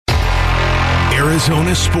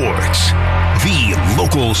Arizona sports, the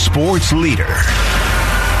local sports leader.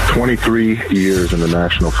 23 years in the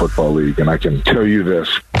National Football League, and I can tell you this.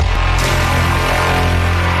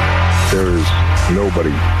 There is nobody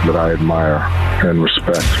that I admire and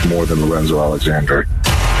respect more than Lorenzo Alexander.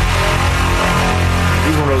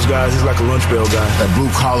 He's one of those guys, he's like a lunch bell guy. That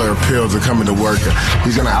blue-collar appeal to coming to work.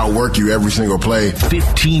 He's going to outwork you every single play.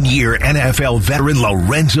 15-year NFL veteran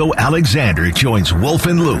Lorenzo Alexander joins Wolf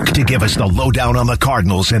and Luke to give us the lowdown on the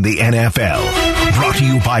Cardinals and the NFL. Brought to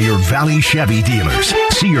you by your Valley Chevy dealers.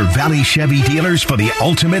 See your Valley Chevy dealers for the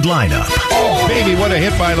ultimate lineup. Oh, baby, what a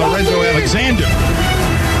hit by Lorenzo Alexander.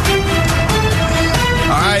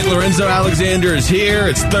 All right, Lorenzo Alexander is here.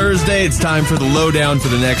 It's Thursday. It's time for the lowdown for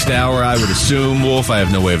the next hour. I would assume, Wolf, I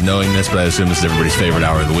have no way of knowing this, but I assume this is everybody's favorite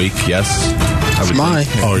hour of the week. Yes? It's mine.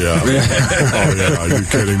 Oh, yeah. Oh, yeah. Are you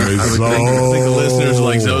kidding me? I think the listeners are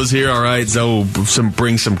like, Zoe's here. All right, Zoe,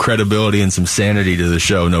 bring some credibility and some sanity to the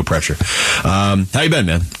show. No pressure. How you been,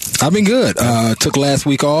 man? I've been good. Took last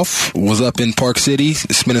week off. Was up in Park City,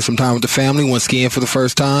 spending some time with the family. Went skiing for the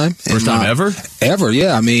first time. First time ever? Ever,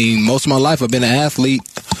 yeah. I mean, most of my life I've been an athlete.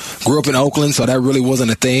 Grew up in Oakland, so that really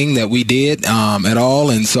wasn't a thing that we did at all.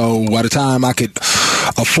 And so by the time I could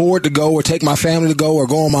afford to go or take my family to go or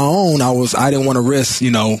go on my own, I didn't want to risk,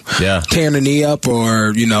 tearing the knee up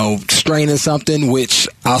or, straining something, which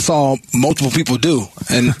I saw multiple people do.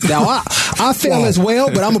 And now I fell as well,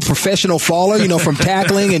 but I'm a professional faller, from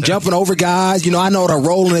tackling and jumping over guys. I know how to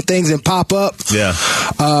roll into things and pop up. Yeah.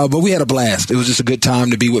 But we had a blast. It was just a good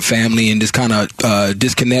time to be with family and just kind of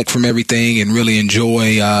disconnect from everything and really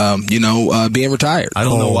enjoy, being retired. I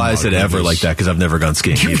don't know why I said ever like that because I've never gone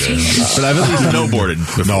skiing either. But I've at least snowboarded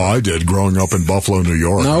before. No, I did. Growing up in Buffalo, New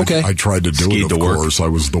York. No, okay. I tried to do it, of course. I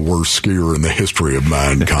was the worst skier in the history of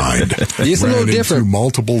mankind. It's a little different. Into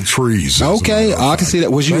multiple trees. Okay, I can see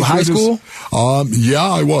that. Was you in high school? Yeah,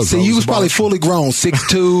 I was. See, you was probably fully grown,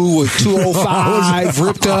 6'2", with 205,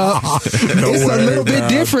 ripped up. It's a little bit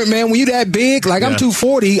different, man. When you that big, like I'm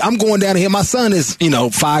 240, I'm going down here. My son is,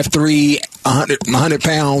 5'3", 100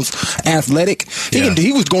 pounds, athletic.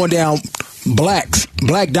 He was going down black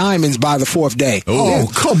diamonds by the fourth day.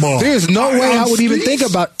 Oh, come on. There's no way I would even think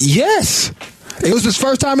about. Yes. It was his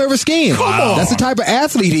first time ever skiing. Wow. That's the type of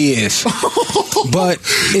athlete he is. But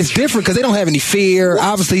it's different because they don't have any fear.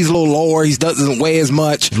 Obviously, he's a little lower. He doesn't weigh as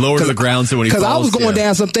much. Lower to the ground, so when he falls. Because I was going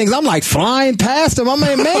down some things, I'm like flying past him. I'm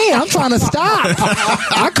like, man, I'm trying to stop.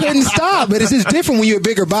 I couldn't stop. But it's just different when you're a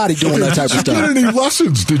bigger body doing that type of stuff. Did you get any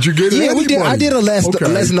lessons? Did you get we did. I did a lesson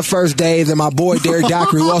the first day. Then my boy, Derek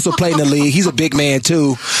Dockery, who also played in the league, he's a big man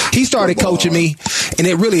too. He started coaching me, and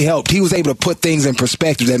it really helped. He was able to put things in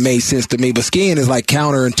perspective that made sense to me. But skiing is like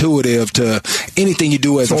counterintuitive to anything you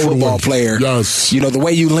do as a football player. Yes. The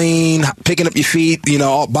way you lean, picking up your feet,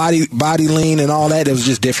 body lean and all that, it was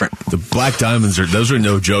just different. The black diamonds those are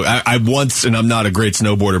no joke. I once, and I'm not a great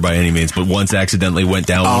snowboarder by any means, but once accidentally went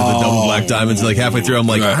down one of the double black diamonds. Like halfway through, I'm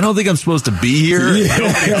like, I don't think I'm supposed to be here.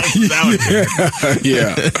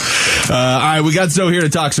 Yeah. All right, we got Zoe here to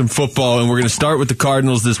talk some football, and we're going to start with the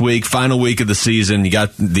Cardinals this week, final week of the season. You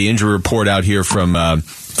got the injury report out here from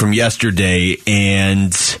yesterday,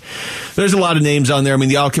 and there's a lot of names on there. I mean,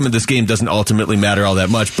 the outcome of this game doesn't ultimately matter all that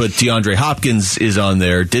much, but Deandre Hopkins is on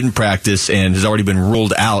there, didn't practice, and has already been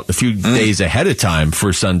ruled out a few days ahead of time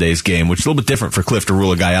for Sunday's game, which is a little bit different for Cliff to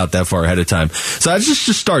rule a guy out that far ahead of time. So I just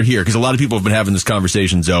start here, because a lot of people have been having this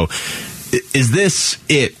conversation, Zoe. Is this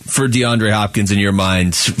it for Deandre Hopkins in your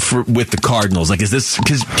mind with the Cardinals? Like, is this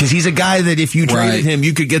because he's a guy that if you traded him,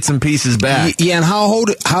 you could get some pieces back? Yeah, and how old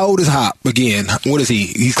is Hop again? What is he?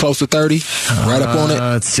 He's close to 30, right up on it.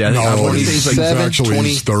 Let's see. He's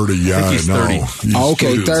 30. Yeah, I think he's 30.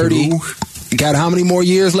 Okay, 30. Got how many more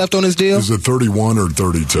years left on his deal? Is it 31 or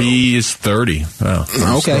 32? He is 30.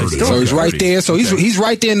 Oh. Okay, 30. so he's right there. So he's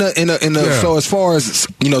right there in the. So as far as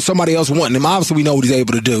somebody else wanting him, obviously we know what he's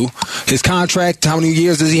able to do. His contract, how many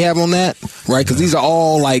years does he have on that? Right, because these are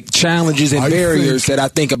all like challenges and barriers that I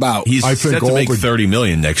think about. He's set to make $30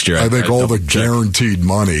 million next year. I think all the guaranteed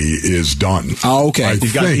money is done. Oh, okay.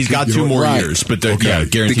 He's got 2 more years, but the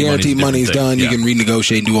guaranteed money's done. You can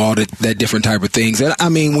renegotiate and do all that different type of things. And I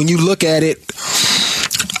mean, when you look at it.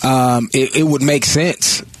 It would make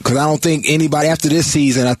sense because I don't think anybody after this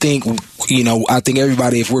season. I think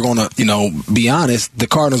everybody. If we're gonna be honest, the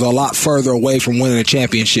Cardinals are a lot further away from winning a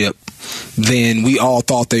championship than we all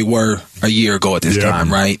thought they were a year ago at this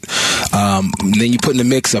time, right? Then you put in the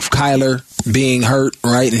mix of Kyler being hurt,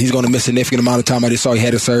 right? And he's going to miss a significant amount of time. I just saw he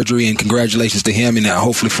had a surgery, and congratulations to him, and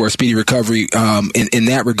hopefully for a speedy recovery in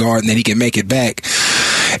that regard, and that he can make it back.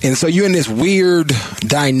 And so you're in this weird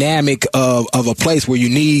dynamic of a place where you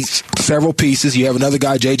need several pieces. You have another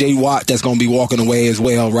guy, J.J. Watt, that's going to be walking away as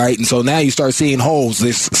well, right? And so now you start seeing holes.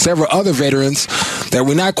 There's several other veterans that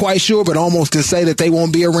we're not quite sure, but almost can say that they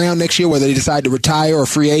won't be around next year, whether they decide to retire or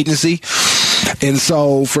free agency. And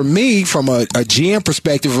so for me, from a GM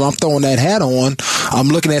perspective, if I'm throwing that hat on, I'm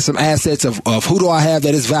looking at some assets of who do I have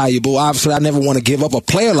that is valuable. Obviously, I never want to give up a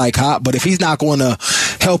player like Hop, but if he's not going to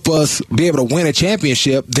help us be able to win a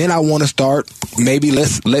championship, then I want to start, maybe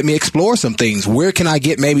let me explore some things. Where can I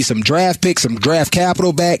get maybe some draft picks, some draft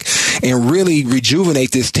capital back, and really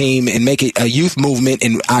rejuvenate this team and make it a youth movement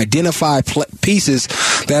and identify pieces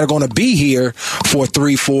that are going to be here for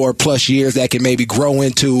 3-4 plus years that can maybe grow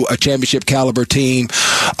into a championship caliber team,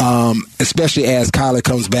 especially as Kyler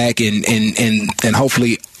comes back and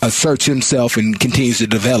hopefully asserts himself and continues to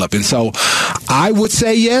develop. And so I would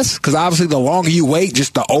say yes, because obviously the longer you wait,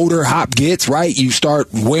 just the older Hop gets, right? You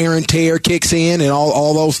start wear and tear kicks in and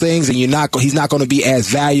all those things, and he's not going to be as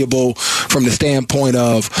valuable from the standpoint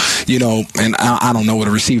of, and I don't know what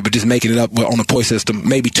a receiver, but just making it up on the point system,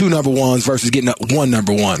 maybe 2 number ones versus getting one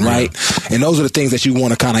number one, right? Yeah. And those are the things that you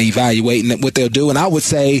want to kind of evaluate and what they'll do. And I would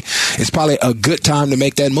say it's probably a good time to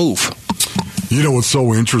make that move. It's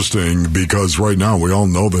so interesting because right now we all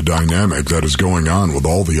know the dynamic that is going on with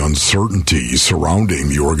all the uncertainty surrounding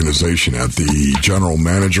the organization at the general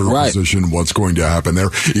manager position, what's going to happen there,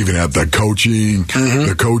 even at the coaching,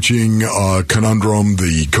 conundrum,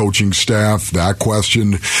 the coaching staff, that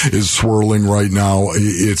question is swirling right now.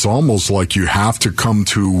 It's almost like you have to come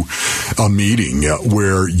to a meeting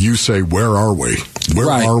where you say, where are we?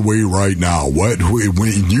 Where are we right now?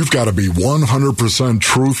 You've got to be 100%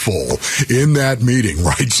 truthful in that meeting,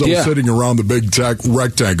 right? So sitting around the big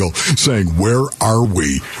rectangle saying, where are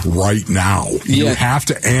we right now? You have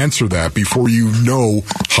to answer that before you know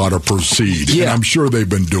how to proceed. Yeah. And I'm sure they've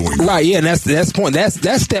been doing it. Right, yeah, and that's the point.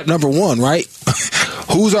 That's step number one, right?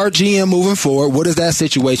 Who's our GM moving forward? What does that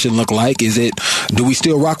situation look like? Do we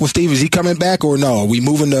still rock with Steve? Is he coming back or no? Are we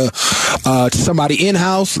moving to somebody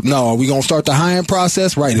in-house? No. Are we going to start the hiring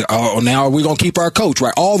process? Right. Now are we going to keep our coach?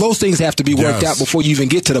 Right. All those things have to be worked out before you even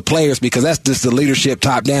get to the players, because that's just the leadership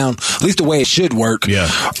top down, at least the way it should work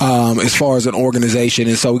as far as an organization.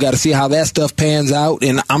 And so we got to see how that stuff pans out.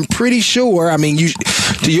 And I'm pretty sure,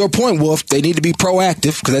 to your point, Wolf, they need to be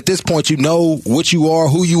proactive, because at this point you know what you are,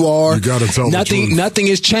 who you are. You got to tell the truth. Nothing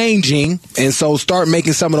is changing, and so start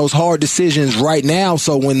making some of those hard decisions right now,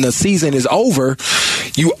 so when the season is over,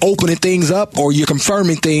 you opening things up or you're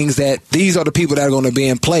confirming things that these are the people that are going to be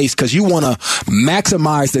in place, because you want to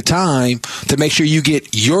maximize the time to make sure you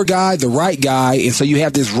get your guy, the right guy, and so you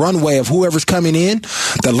have this runway of whoever's coming in,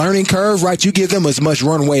 the learning curve, right? You give them as much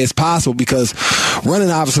runway as possible, because running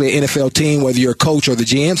obviously an NFL team, whether you're a coach or the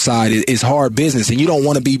GM side, is hard business, and you don't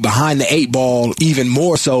want to be behind the 8 ball even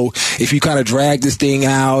more so if you kind of drag this thing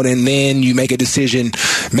out and then you make a decision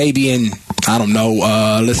maybe in, I don't know,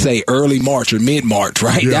 let's say early March or mid-March,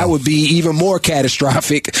 right? Yeah. That would be even more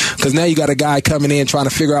catastrophic, because now you got a guy coming in trying to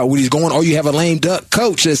figure out what he's going, or you have a lame duck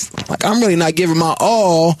coach that's like, I'm really not giving my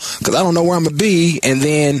all because I don't know where I'm going to be, and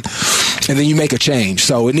then you make a change.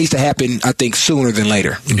 So it needs to happen, I think, sooner than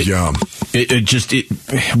later. Yeah. We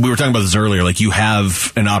were talking about this earlier. Like, you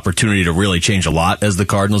have an opportunity to really change a lot as the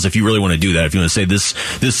Cardinals. If you really want to do that, if you want to say this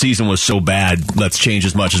season was so bad, let's change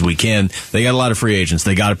as much as we can. They got a lot of free agents.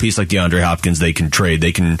 They got a piece like Deandre Hopkins. They can trade.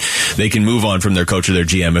 They can move on from their coach or their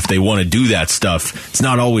GM if they want to do that stuff. It's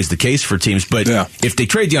not always the case for teams, but if they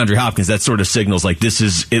trade DeAndre Hopkins, that sort of signals like this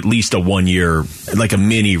is at least a 1 year, like a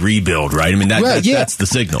mini rebuild, right? I mean, that's the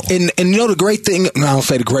signal. And you know the great thing, I don't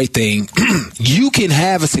say the great thing, you can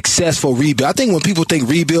have a successful rebuild. I think when people think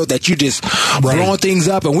rebuild, that you just blowing things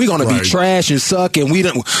up and we're going to be trash and suck and we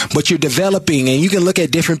don't, but you're developing, and you can look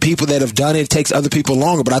at different people that have done it. It takes other people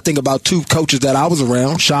longer, but I think about 2 coaches that I was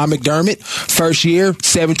around. Sean McDermott, first year,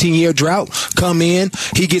 17-year drought, come in,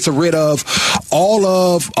 he gets rid of all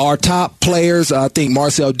of our top players. I think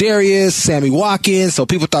Marcel Darius, Sammy Watkins, so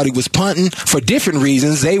people thought he was punting for different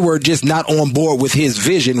reasons. They were just not on board with his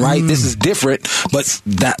vision, right? This is different, but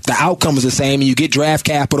the outcome is the same. You get draft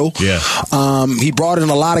capital. Yeah. He brought in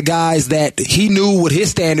a lot of guys that he knew what his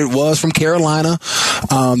standard was from Carolina,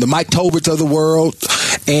 the Mike Toberts of the world,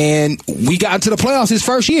 and we got into the playoffs his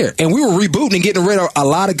first year, and we were rebooting and getting rid of a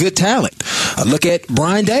lot of good talent. Look at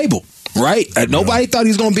Brian Dable. right? Nobody thought he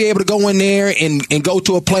was going to be able to go in there and go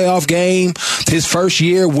to a playoff game his first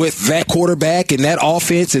year with that quarterback and that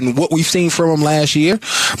offense and what we've seen from him last year.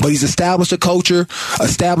 But he's established a culture,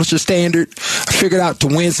 established a standard, figured out to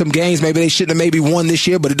win some games. Maybe they shouldn't have maybe won this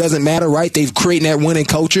year, but it doesn't matter, right? They've created that winning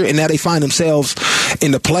culture, and now they find themselves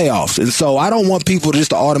in the playoffs. And so I don't want people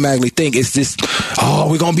just to automatically think it's just,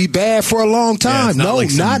 we're going to be bad for a long time. Yeah,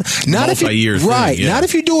 not if you, right. Thing, yeah. Not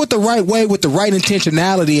if you do it the right way with the right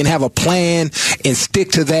intentionality and have a plan and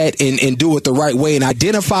stick to that and do it the right way and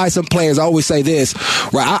identify some players. I always say this,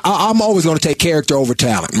 right? I'm always going to take character over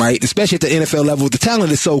talent, right? Especially at the NFL level. The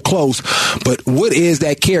talent is so close, but what is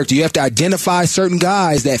that character? You have to identify certain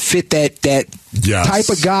guys that fit that type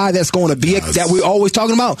of guy that's going to be that we're always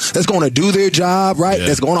talking about, that's going to do their job, right?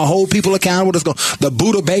 That's going to hold people accountable. The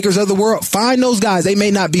Buda Bakers of the world. Find those guys. They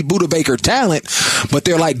may not be Buda Baker talent, but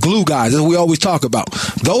they're like glue guys, as we always talk about.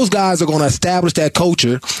 Those guys are going to establish that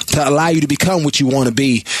culture to allow you to become what you want to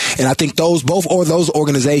be. And I think both of those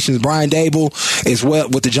organizations, Brian Dable as well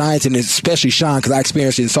with the Giants, and especially Sean, because I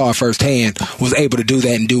experienced it and saw it firsthand, was able to do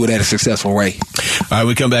that and do it at a successful rate. All right,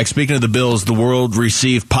 we come back. Speaking of the Bills, the world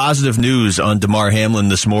received positive news on Damar Hamlin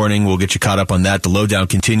this morning. We'll get you caught up on that. The lowdown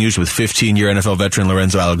continues with 15-year NFL veteran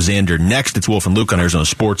Lorenzo Alexander. Next, it's Wolf and Luke on Arizona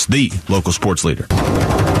Sports, the local sports leader.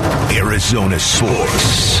 Arizona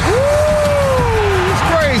Sports.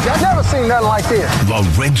 I've never seen nothing like this.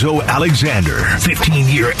 Lorenzo Alexander,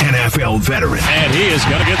 15-year NFL veteran. And he is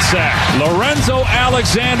going to get sacked. Lorenzo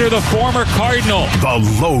Alexander, the former Cardinal.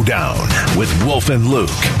 The Lowdown with Wolf and Luke.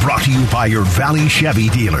 Brought to you by your Valley Chevy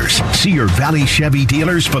dealers. See your Valley Chevy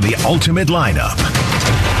dealers for the ultimate lineup.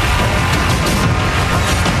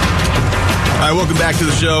 All right, welcome back to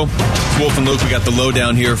the show. It's Wolf and Luke. We got the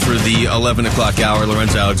lowdown here for the 11 o'clock hour.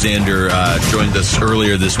 Lorenzo Alexander joined us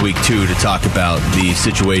earlier this week, too, to talk about the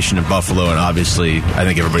situation in Buffalo. And obviously, I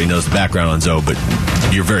think everybody knows the background on Zoe, but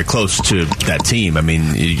you're very close to that team. I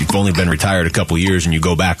mean, you've only been retired a couple years, and you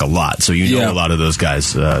go back a lot. So you know a lot of those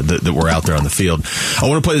guys that were out there on the field. I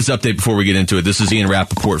want to play this update before we get into it. This is Ian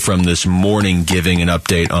Rappaport from this morning giving an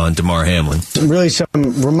update on Damar Hamlin. Really some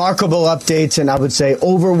remarkable updates, and I would say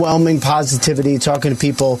overwhelming positivity. Talk to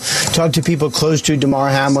people close to Damar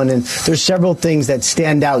Hamlin, and there's several things that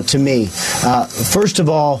stand out to me. First of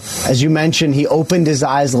all, as you mentioned, he opened his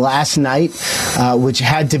eyes last night, which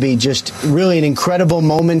had to be just really an incredible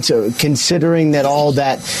moment, considering that all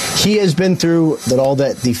that he has been through, that all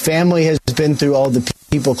that the family has been through, all the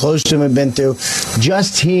people close to him have been through.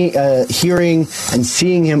 Just hearing and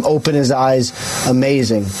seeing him open his eyes,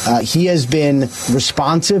 amazing. He has been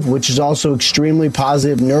responsive, which is also extremely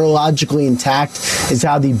positive. Neurologically intact is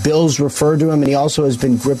how the Bills refer to him, and he also has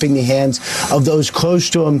been gripping the hands of those close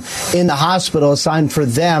to him in the hospital, a sign for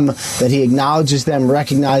them that he acknowledges them,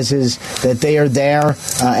 recognizes that they are there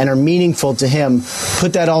and are meaningful to him.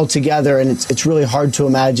 Put that all together, and it's really hard to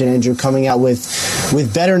imagine Andrew coming out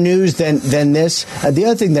with better news than this. The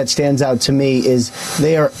other thing that stands out to me is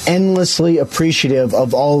they are endlessly appreciative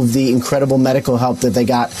of all of the incredible medical help that they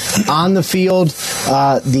got on the field,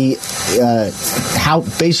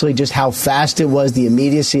 how fast it was, the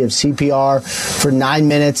immediacy of CPR for 9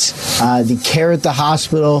 minutes, the care at the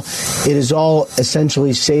hospital. It has all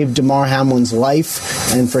essentially saved Damar Hamlin's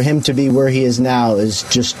life, and for him to be where he is now is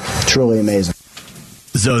just truly amazing.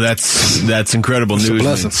 So that's incredible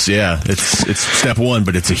news. It's step one,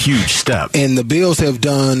 but it's a huge step. And the Bills have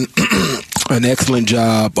done an excellent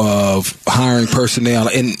job of hiring personnel.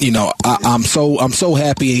 And I'm so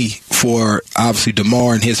happy for obviously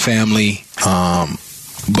Damar and his family.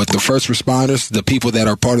 But the first responders, the people that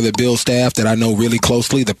are part of the Bills staff that I know really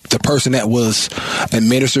closely, the person that was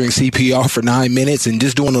administering CPR for 9 minutes and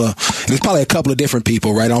just doing there's probably a couple of different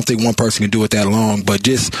people, right? I don't think one person can do it that long, but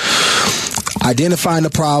just identifying the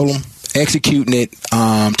problem, executing it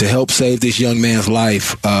to help save this young man's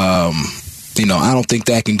life. I don't think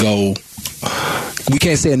that can go. We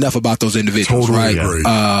can't say enough about those individuals, totally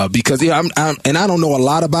right? Because I don't know a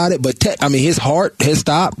lot about it, but his heart has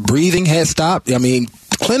stopped, breathing has stopped. I mean,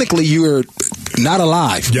 clinically, you're not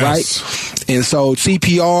alive, right? And so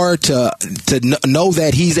CPR to know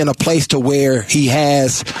that he's in a place to where he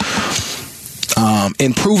has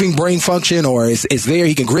improving brain function, or is there,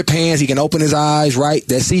 he can grip hands, he can open his eyes, right?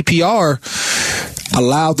 That CPR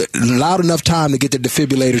allowed enough time to get the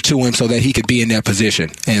defibrillator to him so that he could be in that position.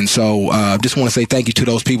 And so just want to say thank you to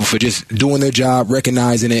those people for just doing their job,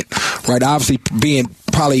 recognizing it, right? Obviously being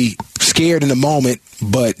probably scared in the moment,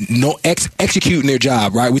 but executing their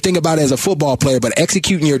job, right? We think about it as a football player, but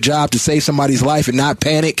executing your job to save somebody's life and not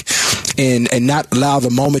panic and not allow the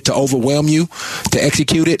moment to overwhelm you to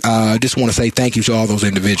execute it. I just want to say thank you to all those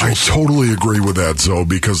individuals. I totally agree with that, Zoe,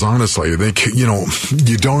 because honestly, I think, you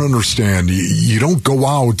don't understand. You don't go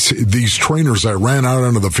out, these trainers that ran out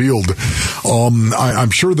onto the field, I'm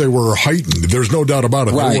sure they were heightened. There's no doubt about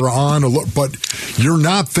it. Right. They were on, but you're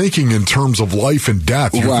not thinking in terms of life and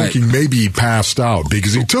death. You're thinking maybe he passed out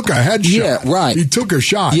because he took a headshot. Yeah, right. He took a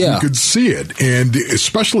shot. Yeah. You could see it. And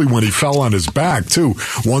especially when he fell on his back, too.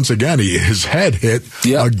 Once again, his head hit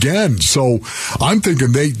again. So I'm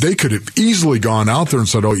thinking they could have easily gone out there and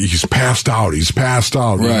said, oh, he's passed out. He's passed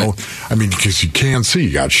out. Right. You know? I mean, because you can't see.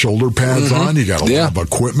 You got shoulder pads on. You got a lot of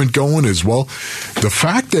equipment going as well. The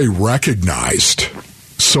fact they recognized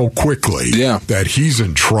so quickly that he's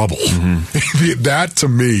in trouble. That, to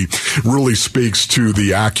me, really speaks to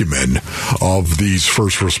the acumen of these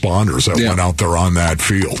first responders that went out there on that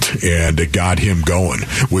field, and it got him going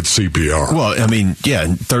with CPR. Well, I mean,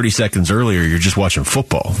 30 seconds earlier, you're just watching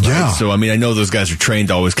football. Right? Yeah. So, I mean, I know those guys are trained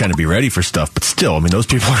to always kind of be ready for stuff, but still, I mean, those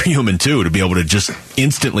people are human, too, to be able to just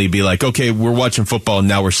instantly be like, okay, we're watching football, and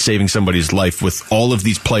now we're saving somebody's life with all of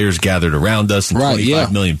these players gathered around us and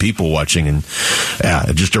 25 million people watching, and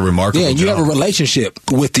just a remarkable and you job. have a relationship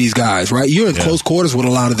with these guys, right? You're in close quarters with a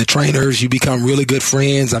lot of the trainers. You become really good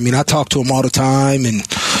friends. I mean, I talk to them all the time and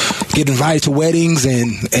get invited to weddings,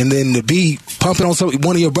 and then to be pumping on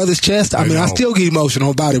one of your brother's chest. I mean, I still get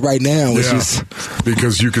emotional about it right now. It's just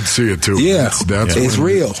because you could see it too. Yeah, it's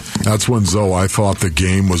real. That's when, Zoe, I thought the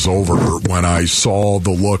game was over when I saw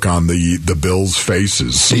the look on the Bills'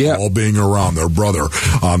 faces, all being around their brother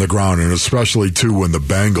on the ground, and especially too when the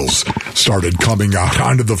Bengals started coming out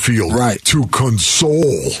onto the field to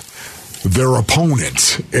console their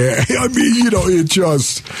opponents. I mean, it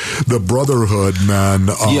just, the brotherhood, man,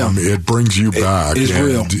 it brings you back. It's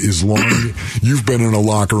real. As long you've been in a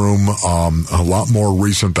locker room a lot more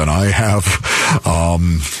recent than I have,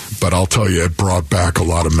 but I'll tell you, it brought back a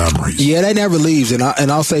lot of memories. Yeah, that never leaves. And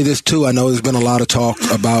I'll say this, too. I know there's been a lot of talk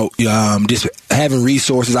about just having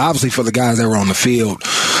resources, obviously, for the guys that were on the field.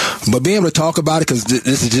 But being able to talk about it, because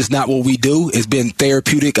this is just not what we do, it's been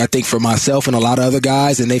therapeutic, I think, for myself and a lot of other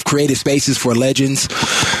guys. And they've created spaces for legends.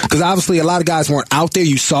 Because obviously a lot of guys weren't out there.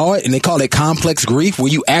 You saw it, and they call it complex grief,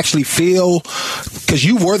 where you actually feel, because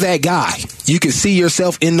you were that guy. You can see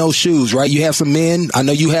yourself in those shoes, right? You have some men. I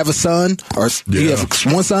know you have a son, or you have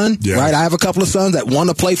one son, right? I have a couple of sons that want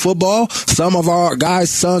to play football. Some of our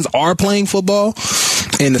guys' sons are playing football.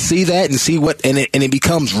 And to see that and see what, and it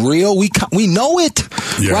becomes real. We know it,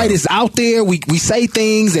 right? It's out there. We say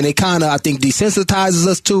things, and it kind of, I think, desensitizes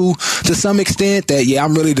us to some extent that,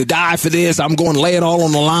 I'm ready to die for this. I'm going to lay it all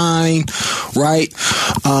on the line, right?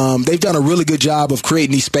 They've done a really good job of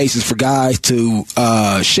creating these spaces for guys to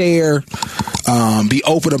share, be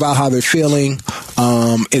open about how they're feeling,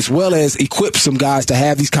 as well as equip some guys to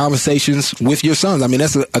have these conversations with your sons. I mean,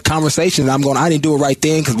 that's a conversation that I didn't do it right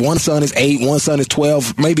then, because one son is 8, one son is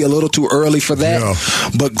 12, maybe a little too early for that.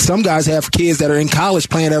 But some guys have kids that are in college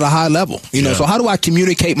playing at a high level. So how do I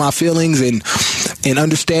communicate my feelings and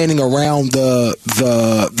understanding around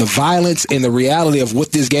the violence and the reality of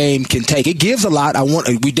what this game can take? It gives a lot.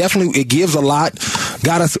 It gives a lot.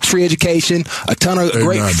 Got us free education, a ton of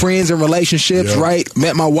great friends and relationships, right?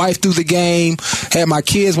 Met my wife through the game, had my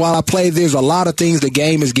kids while I played. There's a lot of things the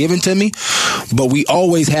game has given to me, but we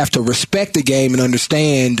always have to respect the game and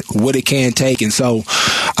understand what it can take. And so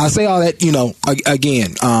I say all that,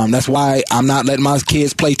 again, that's why I'm not letting my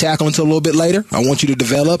kids play tackle until a little bit later. I want you to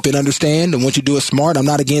develop and understand, and want you to do it smart. I'm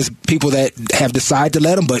not against people that have decided to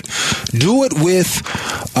let them, but do it with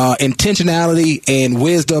intentionality and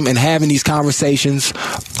wisdom, and having these conversations,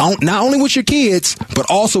 not only with your kids, but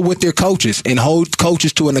also with their coaches, and hold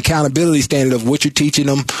coaches to an accountability standard of what you're teaching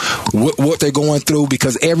them, what they're going through,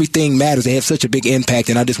 because everything matters. They have such a big impact,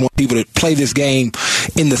 and I just want people to play this game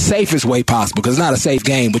in the safest way possible, because it's not a safe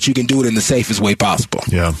game, but you can do it in the safest way possible.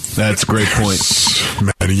 Yeah, that's a great point.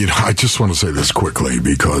 Man, I just want to say this quickly,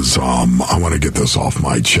 because I want to get this off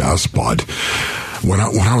my chest, but when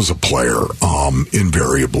I was a player,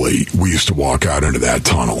 invariably, we used to walk out into that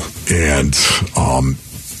tunnel, and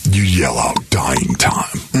you yell out dying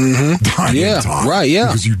time. Dying time. Right,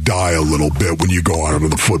 because you die a little bit when you go out onto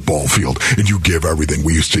the football field and you give everything.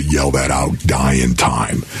 We used to yell that out, dying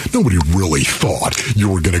time. Nobody really thought you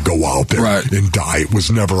were going to go out there and die. It was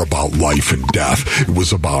never about life and death. It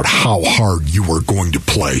was about how hard you were going to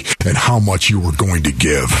play and how much you were going to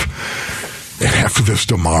give. And after this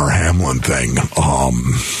Damar Hamlin thing,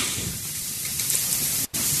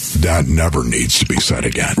 that never needs to be said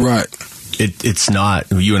again. Right. it's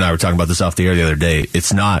not. You and I were talking about this off the air the other day.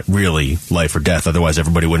 It's not really life or death. Otherwise,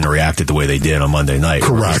 everybody wouldn't have reacted the way they did on Monday night.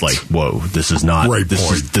 Correct. It's like, whoa, this is not.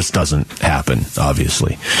 This doesn't happen.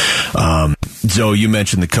 Obviously. Zoe, you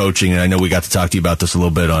mentioned the coaching, and I know we got to talk to you about this a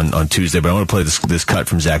little bit on Tuesday, but I want to play this cut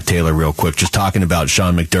from Zach Taylor real quick, just talking about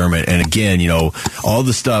Sean McDermott. And again, all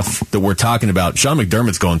the stuff that we're talking about, Sean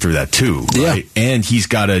McDermott's going through that too, right? Yeah. And he's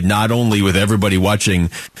got to, not only with everybody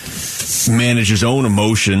watching, manage his own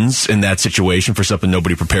emotions in that situation for something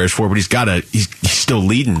nobody prepares for, but he's still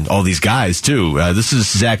leading all these guys too. This is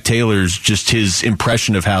Zach Taylor's, just his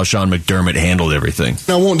impression of how Sean McDermott handled everything.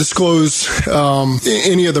 I won't disclose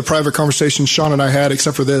any of the private conversations Sean and I had,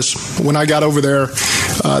 except for this. When I got over there,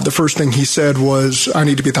 the first thing he said was, I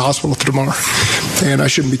need to be at the hospital tomorrow, and I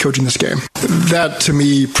shouldn't be coaching this game. That, to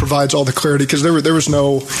me, provides all the clarity, because there was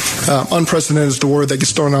no unprecedented is the word that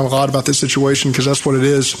gets thrown out a lot about this situation, because that's what it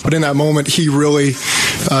is. But in that moment, he really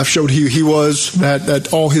showed who he was, that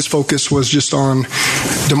all his focus was just on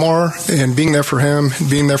Damar and being there for him,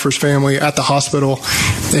 being there for his family at the hospital.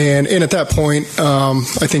 And at that point,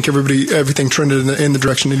 I think everything trended in the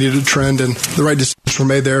direction it needed to trend, and the right decisions were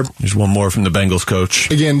made there. There's one more from the Bengals coach.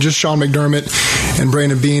 Again, just Sean McDermott and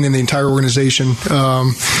Brandon Beane and the entire organization.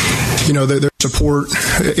 Their support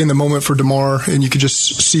in the moment for Damar, and you could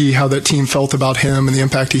just see how that team felt about him and the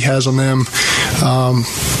impact he has on them.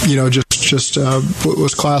 Just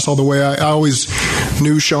was class all the way. I always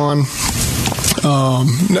knew Sean.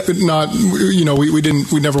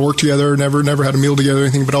 We never worked together, never had a meal together or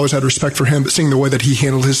anything, but always had respect for him. But seeing the way that he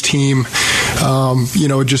handled his team,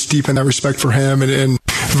 just deepened that respect for him and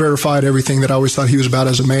verified everything that I always thought he was about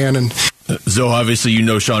as a man. And so obviously you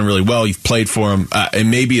know Sean really well. You've played for him, and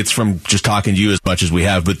maybe it's from just talking to you as much as we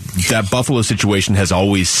have, but that Buffalo situation has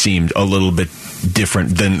always seemed a little bit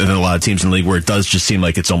different than a lot of teams in the league, where it does just seem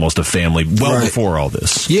like it's almost a family before all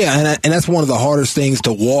this. Yeah, and that's one of the hardest things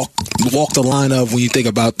to walk the line of when you think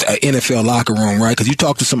about the NFL locker room, right? Because you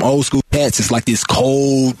talk to some old school cats, it's like this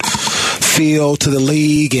cold feel to the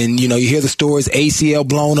league, and you hear the stories, ACL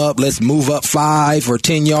blown up, let's move up 5 or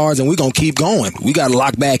 10 yards and we're going to keep going. We got to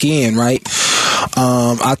lock back in, right?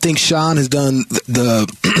 I think Sean has done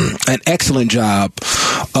an excellent job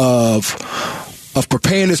of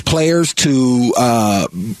preparing his players to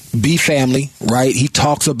be family, right? He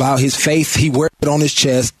talks about his faith. He wears it on his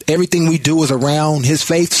chest. Everything we do is around his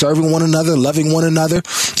faith, serving one another, loving one another.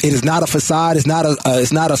 It is not a facade. It's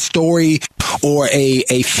not a story or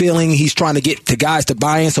a feeling he's trying to get the guys to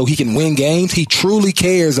buy in so he can win games. He truly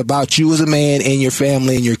cares about you as a man and your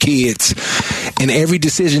family and your kids. And every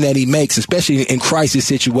decision that he makes, especially in crisis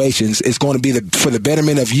situations, is going to be for the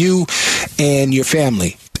betterment of you and your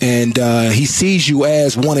family. And he sees you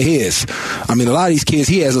as one of his. I mean, a lot of these kids,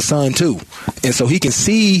 he has a son too, and so he can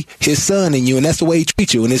see his son in you, and that's the way he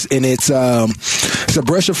treats you. And it's a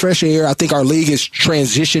breath of fresh air. I think our league has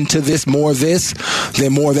transitioned to this more of this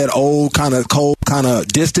than more of that old kind of cold, kind of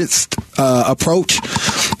distanced approach.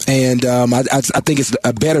 And I think it's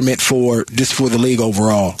a betterment for the league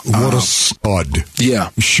overall. What a stud! Yeah,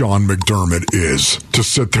 Sean McDermott is to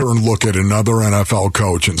sit there and look at another NFL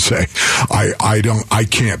coach and say, I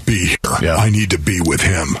can't be here. Yeah. I need to be with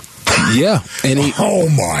him. Yeah. And oh,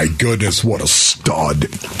 my goodness, what a stud.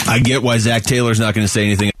 I get why Zach Taylor's not going to say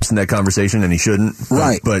anything else in that conversation, and he shouldn't.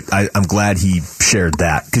 Right. But I'm glad he shared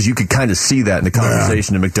that, because you could kind of see that in the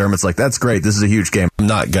conversation, and McDermott's like, that's great. This is a huge game. I'm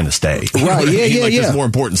not going to stay. Right, yeah. There's more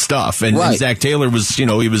important stuff. And Zach Taylor was, he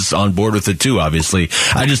was on board with it too, obviously.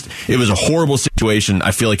 It was a horrible situation.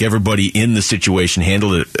 I feel like everybody in the situation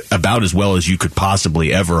handled it about as well as you could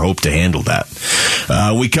possibly ever hope to handle that.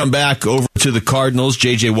 We come back over to the Cardinals.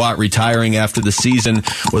 J.J. Watt retiring after the season.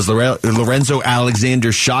 Was Lorenzo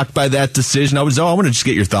Alexander shocked by that decision? I want to just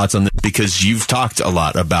get your thoughts on this, because you've talked a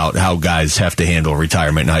lot about how guys have to handle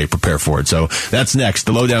retirement and how you prepare for it. So that's next.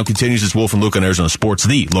 The Lowdown continues. It's Wolf and Luke on Arizona Sports,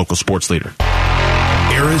 the local sports leader.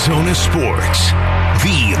 Arizona Sports,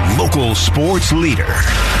 the local sports leader.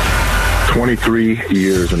 23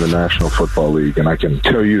 years in the National Football League, and I can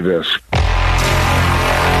tell you this.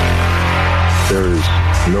 There is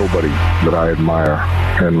nobody that I admire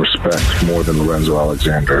and respect more than Lorenzo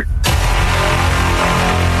Alexander.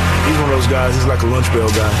 He's one of those guys, he's like a lunch bell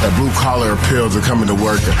guy. That blue-collar appeal to coming to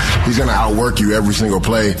work. He's going to outwork you every single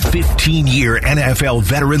play. 15-year NFL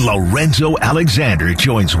veteran Lorenzo Alexander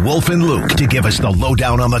joins Wolf and Luke to give us the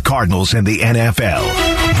lowdown on the Cardinals and the NFL.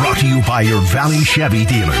 Brought to you by your Valley Chevy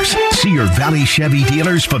dealers. See your Valley Chevy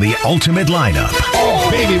dealers for the ultimate lineup. Oh,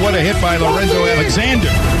 baby, what a hit by Lorenzo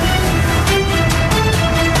Alexander.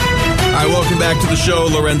 All right, welcome back to the show.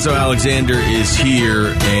 Lorenzo Alexander is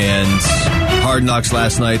here, and Hard Knocks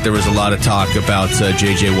last night, there was a lot of talk about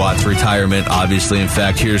J.J. Watt's retirement, obviously. In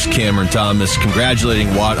fact, here's Cameron Thomas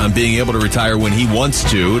congratulating Watt on being able to retire when he wants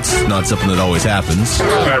to. It's not something that always happens.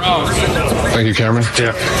 Thank you, Cameron.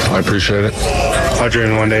 Yeah. I appreciate it. My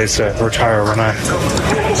dream one day is to retire overnight.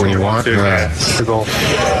 When you want? Yeah, it's the goal.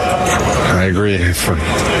 I agree. It's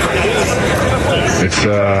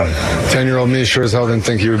 10-year-old me sure as hell didn't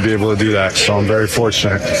think he would be able to do that, so I'm very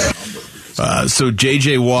fortunate. So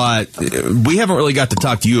J.J. Watt, we haven't really got to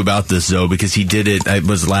talk to you about this, though, because he did it. It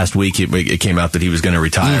was last week. It came out that he was going to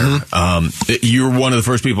retire. Mm-hmm. You were one of the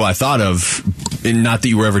first people I thought of, and not that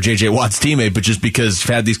you were ever J.J. Watt's teammate, but just because I've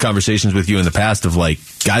had these conversations with you in the past of, like,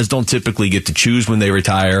 guys don't typically get to choose when they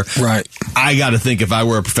retire. Right. I got to think if I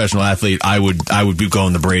were a professional athlete, I would be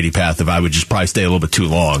going the Brady path if I would just probably stay a little bit too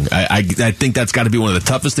long. I think that's got to be one of the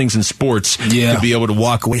toughest things in sports to be able to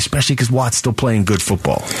walk away, especially because Watt's still playing good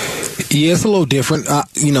football. Yeah, it's a little different.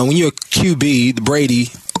 When you're a QB, the Brady,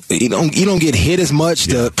 you don't get hit as much.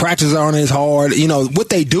 The practices aren't as hard. What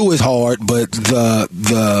they do is hard, but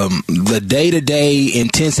the day-to-day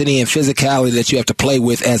intensity and physicality that you have to play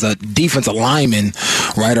with as a defensive lineman,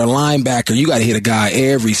 right, or linebacker, you got to hit a guy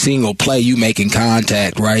every single play you making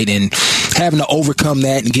contact, right, and having to overcome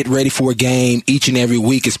that and get ready for a game each and every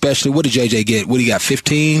week, especially. What did JJ get? What, he got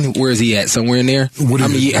 15? Where is he at? Somewhere in there? How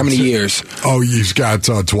many years? Oh, he's got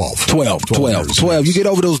 12. 12. You get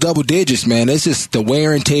over those double digits, man. It's just the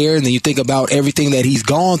wear and tear, and then you think about everything that he's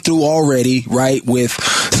gone through already, right, with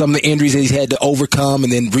some of the injuries that he's had to overcome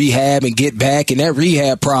and then rehab and get back, and that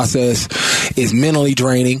rehab process is mentally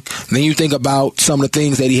draining. And then you think about some of the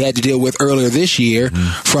things that he had to deal with earlier this year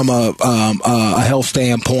from a health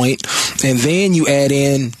standpoint, and then you add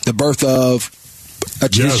in the birth of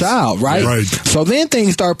his child, right? So then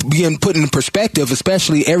things start being put in perspective,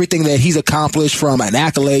 especially everything that he's accomplished from an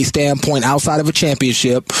accolade standpoint outside of a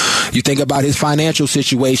championship. You think about his financial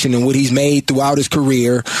situation and what he's made throughout his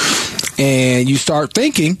career, and you start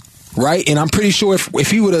thinking, right? And I'm pretty sure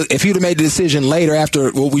if he would have made the decision later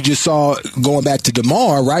after what we just saw going back to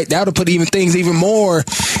Damar, right, that would put things even more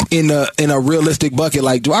in a realistic bucket.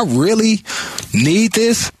 Like, do I really need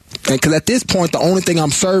this? Because at this point, the only thing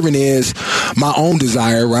I'm serving is my own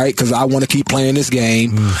desire, right? Because I want to keep playing this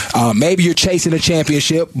game. Maybe you're chasing a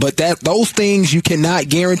championship, but those things you cannot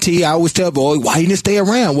guarantee. I always tell boy, why you didn't stay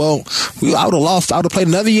around? Well, I would have lost. I would have played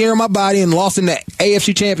another year in my body and lost in the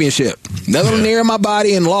AFC Championship. Another year in my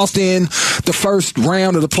body and lost in the first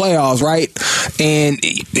round of the playoffs, right? And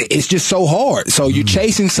it's just so hard. So you're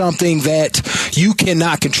chasing something that you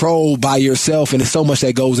cannot control by yourself, and there's so much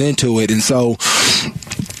that goes into it. And so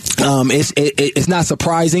it's not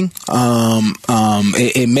surprising.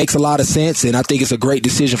 It makes a lot of sense, and I think it's a great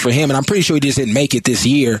decision for him. And I'm pretty sure he just didn't make it this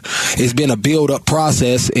year. It's been a build-up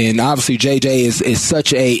process, and obviously JJ is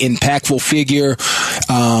such a impactful figure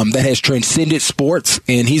that has transcended sports,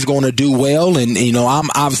 and he's going to do well. And I'm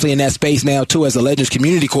obviously in that space now too as a Legends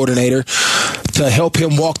community coordinator to help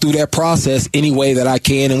him walk through that process any way that I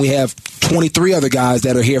can. And we have 23 other guys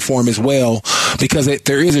that are here for him as well, because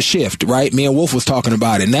there is a shift, right? Me and Wolf was talking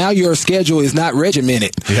about it. Now your schedule is not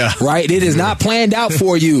regimented, right? It is not planned out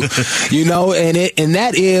for you, and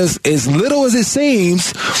that is, as little as it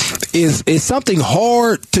seems, is something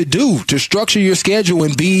hard to do, to structure your schedule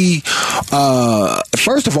and be,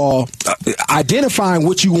 first of all, identifying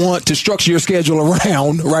what you want to structure your schedule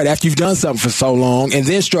around, right, after you've done something for so long, and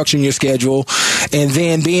then structuring your schedule, and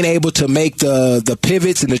then being able to make the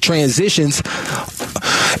pivots and the transitions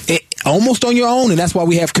almost on your own. And that's why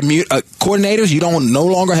we have coordinators. You no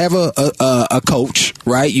longer have a coach,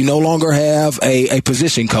 right? You no longer have a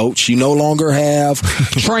position coach. You no longer have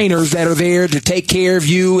trainers that are there to take care of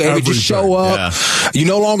you and just show up. You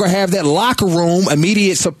no longer have that locker room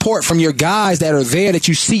immediate support from your guys that are there that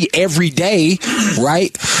you see every day,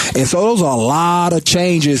 right? And so those are a lot of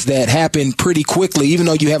changes that happen pretty quickly, even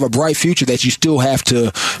though you have a bright future that you still have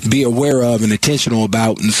to be aware of and intentional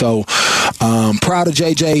about. And so proud of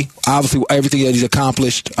JJ, obviously everything that he's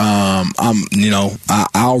accomplished.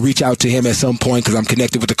 I'll reach out to him at some point because I'm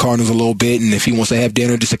connected with the Cardinals a little bit, and if he wants to have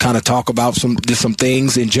dinner just to kind of talk about some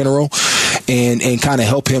things in general and kind of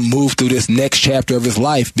help him move through this next chapter of his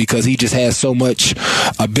life, because he just has so much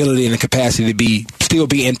ability and capacity to still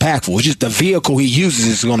be impactful. It's just the vehicle he uses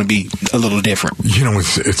is going to be a little different.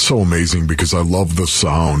 It's so amazing because I love the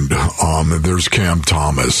sound. There's Cam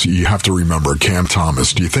Thomas. You have to remember Cam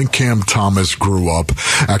Thomas. Do you think Cam Thomas grew up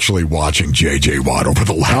actually watching J.J. Watt over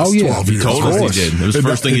the last 12 years? He told us he did. It was the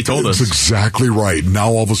first thing he told us. That's exactly right. Now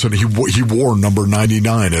all of a sudden he wore number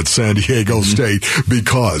 99 at San Diego State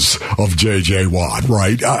because of J.J. Watt,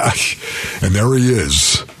 right? And there he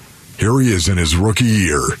is. Here he is in his rookie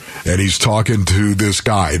year, and he's talking to this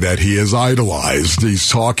guy that he has idolized. He's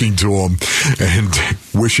talking to him and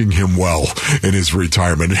wishing him well in his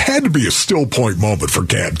retirement. It had to be a still point moment for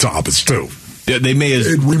Cam Thomas, too. Yeah, they may have,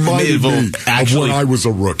 it reminded me actually of when I was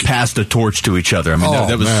a rookie. Passed a torch to each other. I mean,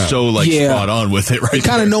 that was so spot on with it, right?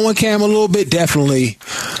 Kind of knowing Cam a little bit, definitely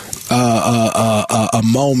a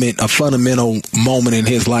moment, a fundamental moment in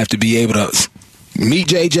his life to be able to meet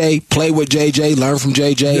JJ, play with JJ, learn from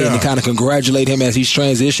JJ, and to kind of congratulate him as he's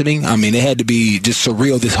transitioning. I mean, it had to be just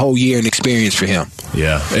surreal this whole year and experience for him.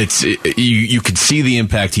 Yeah, you could see the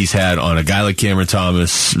impact he's had on a guy like Cameron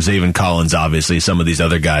Thomas, Zaven Collins, obviously, some of these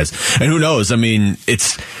other guys. And who knows? I mean,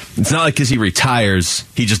 it's not like because he retires,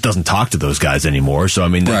 he just doesn't talk to those guys anymore. So, I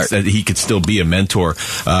mean, he could still be a mentor.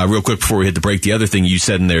 Real quick before we hit the break, the other thing you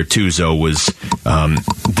said in there, too, Zoe, was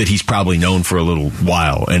that he's probably known for a little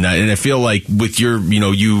while. And I feel like with your,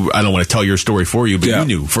 I don't want to tell your story for you, but you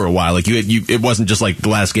knew for a while. Like it wasn't just like the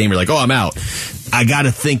last game, you're like, oh, I'm out. I got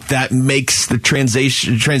to think that makes the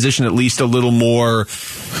transition at least a little more,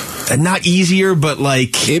 not easier, but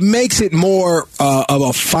like... It makes it more of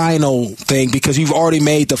a final thing because you've already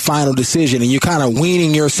made the final decision and you're kind of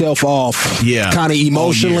weaning yourself off kind of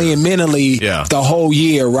emotionally and mentally the whole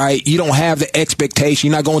year, right? You don't have the expectation.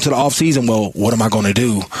 You're not going to the offseason, well, what am I going to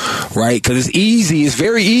do, right? Because it's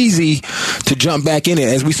very easy to jump back in it,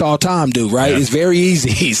 as we saw Tom do, right? It's very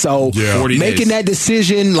easy. So making that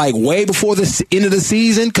decision like way before the end of the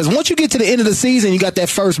season, because once you get to the end of the season, you got that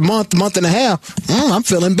first month and a half, I'm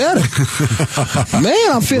feeling better.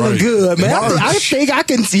 Man, I'm feeling good, man. I think I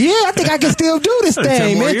can still do this thing,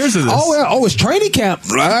 10 more man. Years of this. It's training camp,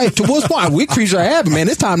 right? To what's point? We creatures are happy, man.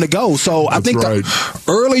 It's time to go. So I think the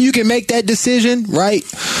earlier you can make that decision, right,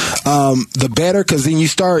 the better, because then you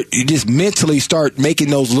just mentally start making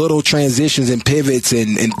those little transitions and pivots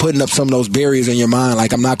and putting up some of those barriers in your mind,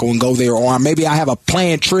 like I'm not going to go there, or maybe I have a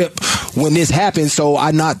planned trip when this happens, so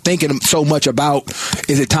I'm not thinking so much about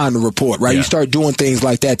is it time to report, right? You start doing things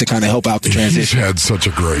like that to kind of help out the transition. He's had such a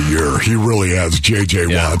great year. He really has. J.J.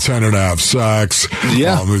 Watt, 10.5 sacks,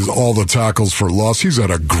 all the tackles for loss. He's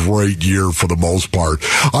had a great year for the most part.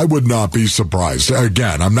 I would not be surprised.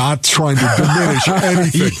 Again, I'm not trying to diminish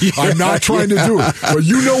anything. I'm not trying to do it. But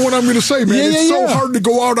you know what I'm going to say, man. It's so hard to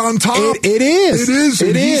go out on top. It is.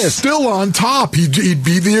 It is. He's still on top. He'd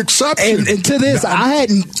be the exception. And to this, I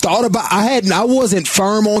hadn't thought about. I wasn't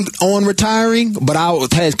firm on retiring, but I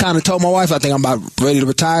had kind of told my wife I think I'm about ready to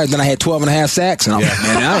retire. Then I had 12.5 sacks, and I'm like,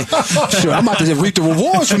 man, I'm about to reap the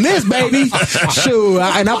rewards from this, baby.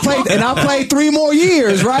 And I played 3 more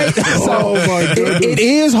years, right? So it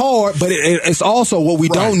is hard, but it's also what we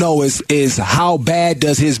don't know is how bad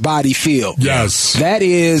does his body feel? Yes, that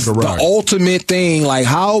is the ultimate thing. Like,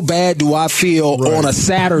 how bad do I feel on a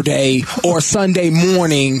Saturday or Sunday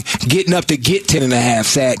morning getting up to get 10.5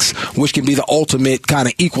 sacks, which can be the ultimate kind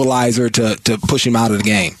of equalizer to push him out of the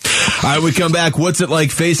game. All right, we come back. What's it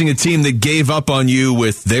like facing a team that gave up on you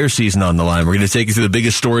with their season on the line? We're going to take you through the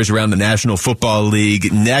biggest stories around the National Football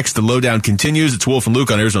League. Next, the lowdown continues. It's Wolf and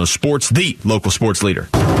Luke on Arizona Sports, the local sports leader.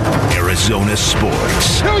 Arizona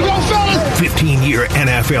Sports. Here we go, fellas! 15-year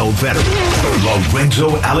NFL veteran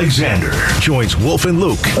Lorenzo Alexander joins Wolf and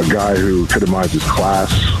Luke. A guy who epitomizes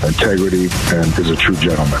class, integrity, and is a true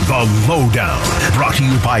gentleman. The Lowdown, brought to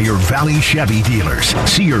you by your Valley Chevy dealers.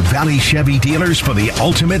 See your Valley Chevy dealers for the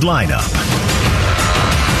ultimate lineup.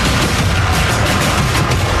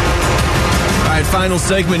 All right, final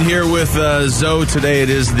segment here with Zoe. Today it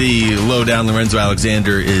is the Lowdown. Lorenzo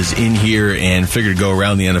Alexander is in here and figured to go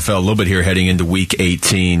around the NFL a little bit here heading into Week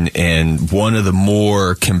 18. And one of the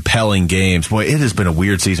more compelling games. Boy, it has been a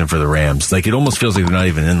weird season for the Rams. Like, it almost feels like they're not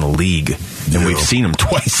even in the league. And we've seen them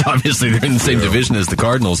twice, obviously. They're in the same division as the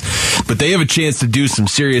Cardinals. But they have a chance to do some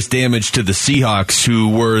serious damage to the Seahawks, who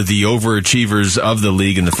were the overachievers of the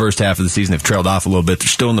league in the first half of the season. They've trailed off a little bit. They're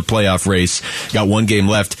still in the playoff race. Got one game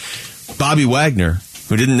left. Bobby Wagner,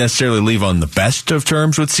 who didn't necessarily leave on the best of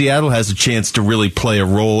terms with Seattle, has a chance to really play a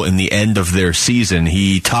role in the end of their season.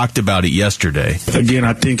 He talked about it yesterday. Again,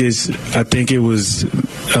 I think it was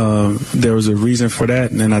there was a reason for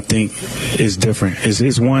that, and I think it's different.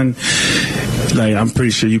 It's one, like, I'm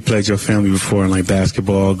pretty sure you played your family before in like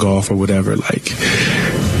basketball, golf, or whatever. Like,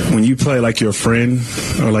 when you play like your friend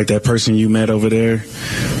or like that person you met over there,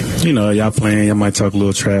 you know, y'all playing, y'all might talk a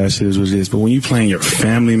little trash, it is what it is. But when you playing your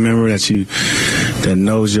family member that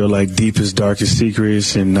knows your like deepest, darkest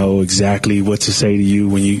secrets and know exactly what to say to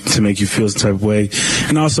you to make you feel some type of way,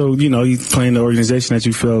 and also, you know, you playing the organization that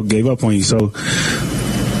you felt gave up on you, so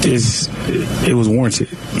it was warranted,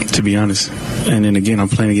 to be honest. And then again, I'm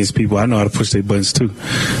playing against people I know how to push their buttons too.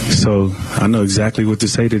 So I know exactly what to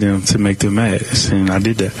say to them to make them mad, and I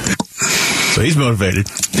did that. So he's motivated.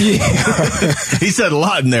 Yeah. He said a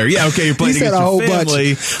lot in there. Yeah, okay, you're playing against your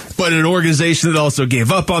family, but an organization that also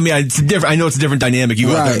gave up on me. It's different. I know it's a different dynamic. You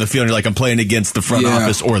go out there in the field and you're like, I'm playing against the front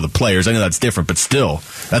office or the players. I know that's different, but still,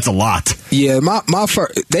 that's a lot. Yeah, my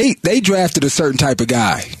first, they drafted a certain type of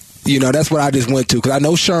guy. You know, that's what I just went to because I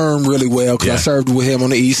know Sherm really well because I served with him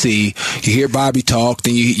on the EC. You hear Bobby talk,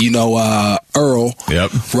 then you know Earl.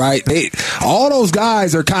 Yep. Right? All those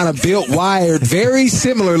guys are kind of built, wired very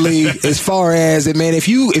similarly as far as, man, if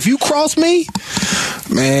you cross me,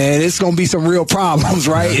 man, it's going to be some real problems,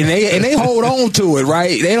 right? And they hold on to it,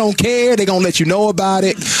 right? They don't care. They're going to let you know about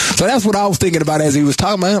it. So that's what I was thinking about as he was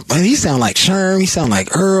talking about. Man, he sound like Sherm. He sound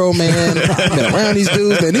like Earl, man. I've been around these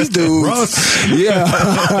dudes, man. These dudes.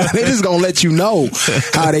 Yeah. They just going to let you know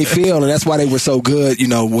how they feel. And that's why they were so good, you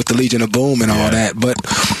know, with the Legion of Boom and all that. But,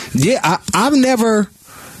 yeah, I've never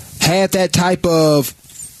had that type of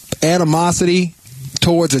animosity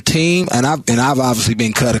towards a team, and I've obviously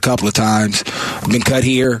been cut a couple of times. I've been cut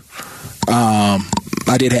here.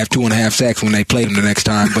 I did have 2.5 sacks when they played them the next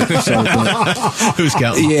time. But who's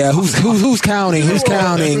counting? Yeah, who's counting? Who's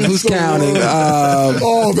counting? Who's counting?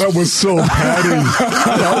 Oh, that was so petty.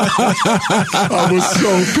 I was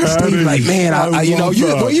so petty. Steve, like, man, you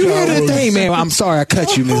hear the thing, man. I'm sorry I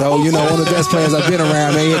cut you, man. Oh, you know, one of the best players I've been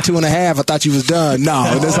around, man. You had 2.5. I thought you was done.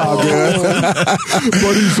 No, that's all good.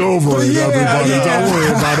 But he's over it, everybody. Don't worry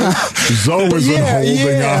about it. Zoe isn't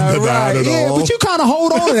holding on to that at all. But you kind of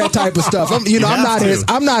hold on to that type of stuff.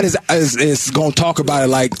 I'm not as going to talk about it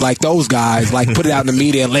like those guys, like put it out in the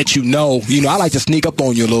media and let you know. You know, I like to sneak up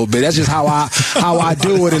on you a little bit. That's just how I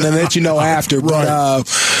do it, and then let you know after. But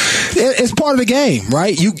it's part of the game,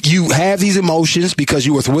 right? You have these emotions because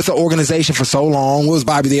you were with the organization for so long. What was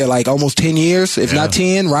Bobby there, like almost 10 years, if not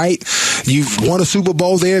 10, right? You've won a Super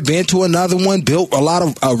Bowl there, been to another one, built a lot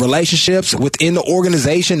of relationships within the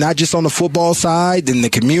organization, not just on the football side, in the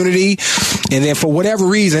community. And then for whatever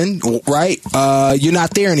reason, right, you're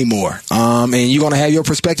not there anymore. And you're going to have your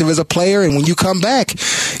perspective as a player. And when you come back,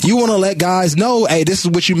 you want to let guys know, hey, this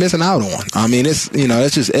is what you're missing out on. I mean,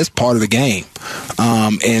 it's part of the game.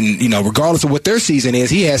 And, you know, regardless of what their season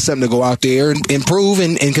is, he has something to go out there and improve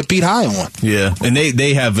and compete high on. Yeah. And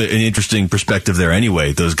they have an interesting perspective there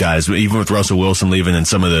anyway, those guys, even with Russell Wilson leaving and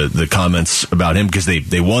some of the comments about him, because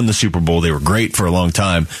they won the Super Bowl. They were great for a long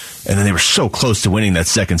time. And then they were so close to winning that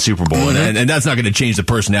second Super Bowl. Mm-hmm. And that's not going to change the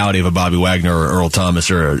personality of a Bobby Wagner or Earl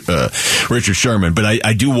Thomas or Richard Sherman. But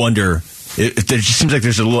I do wonder, it just seems like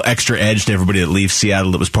there's a little extra edge to everybody that leaves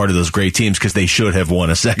Seattle that was part of those great teams because they should have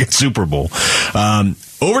won a second Super Bowl.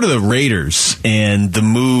 Over to the Raiders and the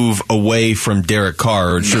move away from Derek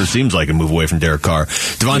Carr. It sure seems like a move away from Derek Carr.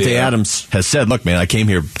 Davante Adams has said, look, man, I came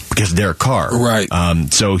here because of Derek Carr. Right.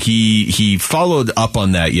 So he followed up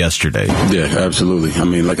on that yesterday. Yeah, absolutely. I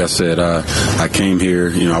mean, like I said, I came here,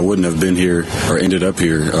 you know, I wouldn't have been here or ended up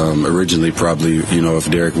here originally probably, you know, if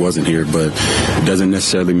Derek wasn't here. But it doesn't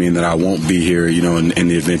necessarily mean that I won't be here, you know, in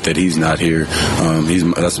the event that he's not here.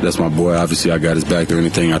 That's my boy. Obviously, I got his back or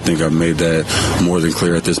anything. I think I've made that more than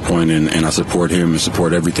clear at this point, and I support him and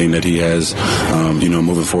support everything that he has, you know,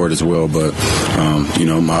 moving forward as well. But, you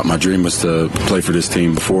know, my dream was to play for this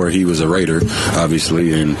team before he was a Raider,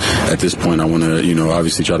 obviously, and at this point I want to, you know,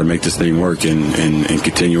 obviously try to make this thing work and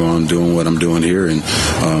continue on doing what I'm doing here and,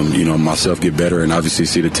 you know, myself get better and obviously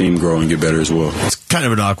see the team grow and get better as well. It's kind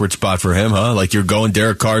of an awkward spot for him, huh? Like you're going,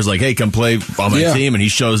 Derek Carr's like, hey, come play on my team, and he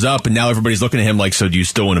shows up, and now everybody's looking at him like, so do you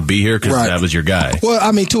still want to be here? Because that was your guy. Well,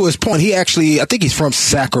 I mean, to his point, I think he's from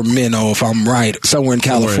Sacramento, if I'm right, somewhere in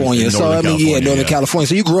California. Northern California.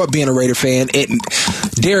 So you grew up being a Raider fan, and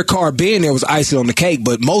Derek Carr being there was icing on the cake,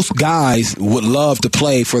 but most guys would love to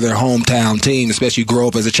play for their hometown team, especially you grow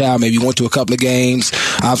up as a child. Maybe you went to a couple of games.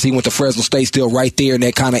 Obviously, you went to Fresno State, still right there in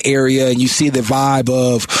that kind of area, and you see the vibe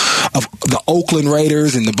of the Oakland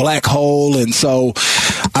Raiders and the Black Hole, and so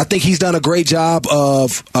I think he's done a great job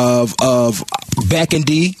of backing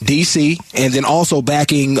DC, and then also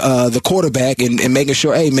backing the quarterback and making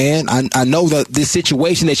sure, hey, man, I know that this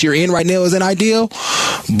situation that you're in right now isn't ideal,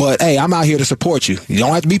 but, hey, I'm out here to support you. You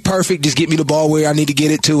don't have to be perfect. Just get me the ball where I need to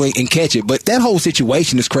get it to and catch it. But that whole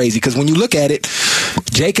situation is crazy because when you look at it,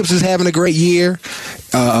 Jacobs is having a great year.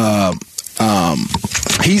 Adams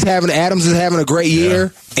is having a great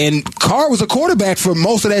year. And Carr was a quarterback for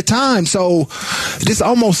most of that time, so this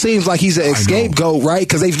almost seems like he's an scapegoat, right?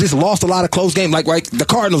 Because they've just lost a lot of close games, like the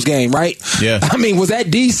Cardinals game, right? Yeah. I mean, was that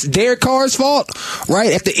Derek Carr's fault,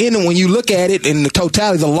 right? At the end, when you look at it in the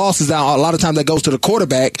totality, the losses, a lot of times that goes to the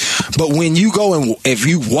quarterback. But when you go and if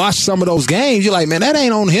you watch some of those games, you're like, man, that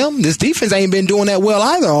ain't on him. This defense ain't been doing that well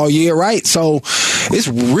either all year, right? So it's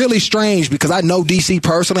really strange because I know DC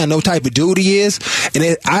personally. I know what type of dude he is.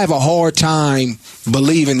 And I have a hard time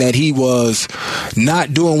believing that he was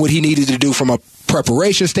not doing what he needed to do from a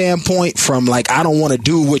preparation standpoint, from like, I don't want to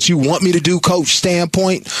do what you want me to do, coach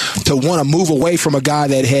standpoint, to want to move away from a guy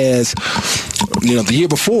that has, the year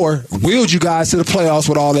before, wheeled you guys to the playoffs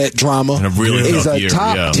with all that drama. And a really is a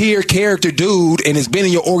top tier character dude and has been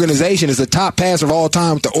in your organization, is the top passer of all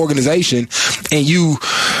time with the organization, and you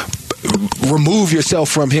remove yourself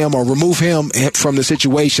from him or remove him from the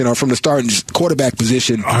situation or from the starting quarterback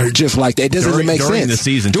position just like that. It doesn't make sense. During the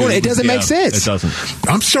season, it doesn't make sense. It doesn't.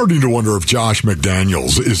 I'm starting to wonder if Josh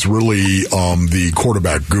McDaniels is really the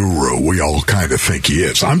quarterback guru we all kind of think he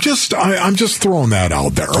is. I'm just throwing that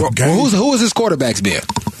out there. Okay? Well, who has his quarterbacks been?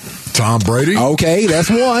 Tom Brady. Okay, that's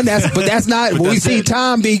one. But that's not. We see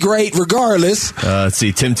Tom be great regardless. Let's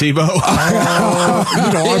see, Tim Tebow.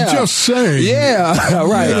 I'm just saying. Yeah,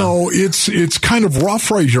 right. It's kind of rough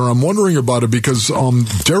right here. I'm wondering about it because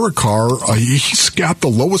Derek Carr, he's got the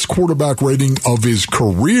lowest quarterback rating of his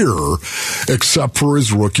career, except for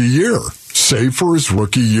his rookie year. Save for his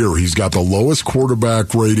rookie year, he's got the lowest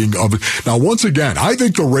quarterback rating of it. Now, once again, I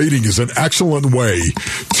think the rating is an excellent way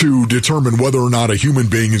to determine whether or not a human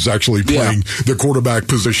being is actually playing the quarterback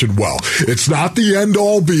position well. It's not the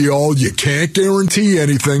end-all, be-all. You can't guarantee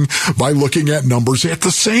anything by looking at numbers. At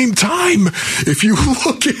the same time, if you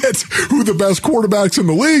look at who the best quarterbacks in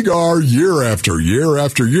the league are year after year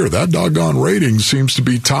after year, that doggone rating seems to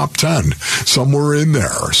be top 10, somewhere in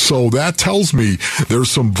there. So that tells me there's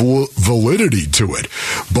some validity to it.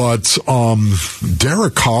 But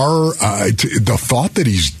Derek Carr, the thought that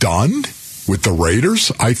he's done with the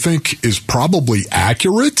Raiders, I think is probably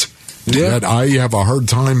accurate. That I have a hard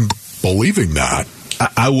time believing that.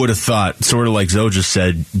 I would have thought, sort of like Zoe just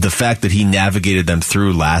said, the fact that he navigated them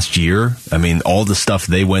through last year, I mean, all the stuff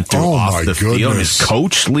they went through off the field, his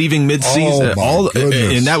coach leaving midseason,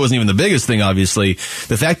 and that wasn't even the biggest thing, obviously.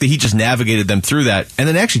 The fact that he just navigated them through that and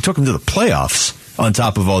then actually took them to the playoffs on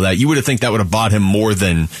top of all that, you would have think that would have bought him more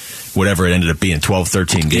than whatever it ended up being, 12,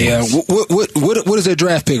 13 games. Yeah, what is their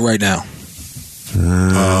draft pick right now?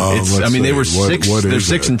 They were 6. They're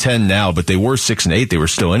 6-10 now, but they were 6-8. They were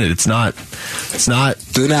still in it. It's not.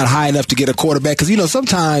 They're not high enough to get a quarterback because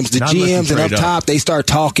sometimes the GMs and up top they start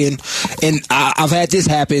talking, and I've had this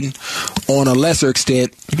happen on a lesser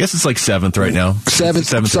extent. I guess it's like 7th right now.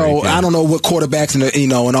 7th. So I don't know what quarterbacks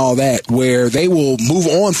and all that where they will move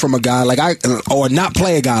on from a guy or not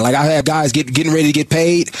play a guy. Like I have guys getting ready to get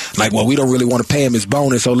paid. Like, well, we don't really want to pay him his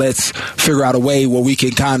bonus, so let's figure out a way where we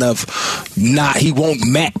can kind of he won't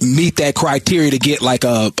meet that criteria to get like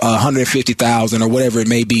a $150,000 or whatever it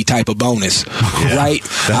may be type of bonus, right?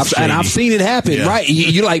 I've seen it happen, right?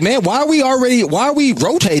 You're like, man, why are we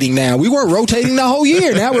rotating now? We weren't rotating the whole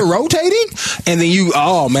year. Now we're rotating, and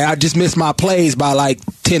then I just missed my plays by like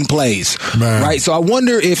 10 plays, right? So I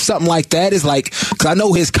wonder if something like that is like, because I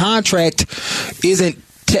know his contract isn't.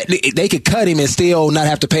 They could cut him and still not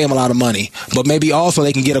have to pay him a lot of money. But maybe also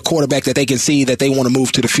they can get a quarterback that they can see that they want to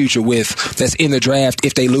move to the future with that's in the draft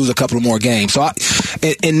if they lose a couple of more games. So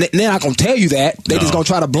and they're not going to tell you that. They're just going to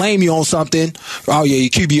try to blame you on something. Oh, yeah, your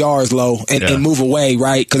QBR is low and move away,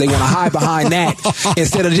 right? Because they want to hide behind that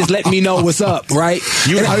instead of just letting me know what's up, right?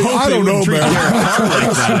 I don't know, man.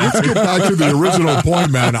 Let's get back to the original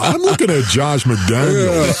point, man. I'm looking at Josh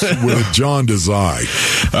McDaniels with a jaundiced eye.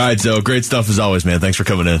 All right, so great stuff as always, man. Thanks for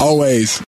coming in. Always.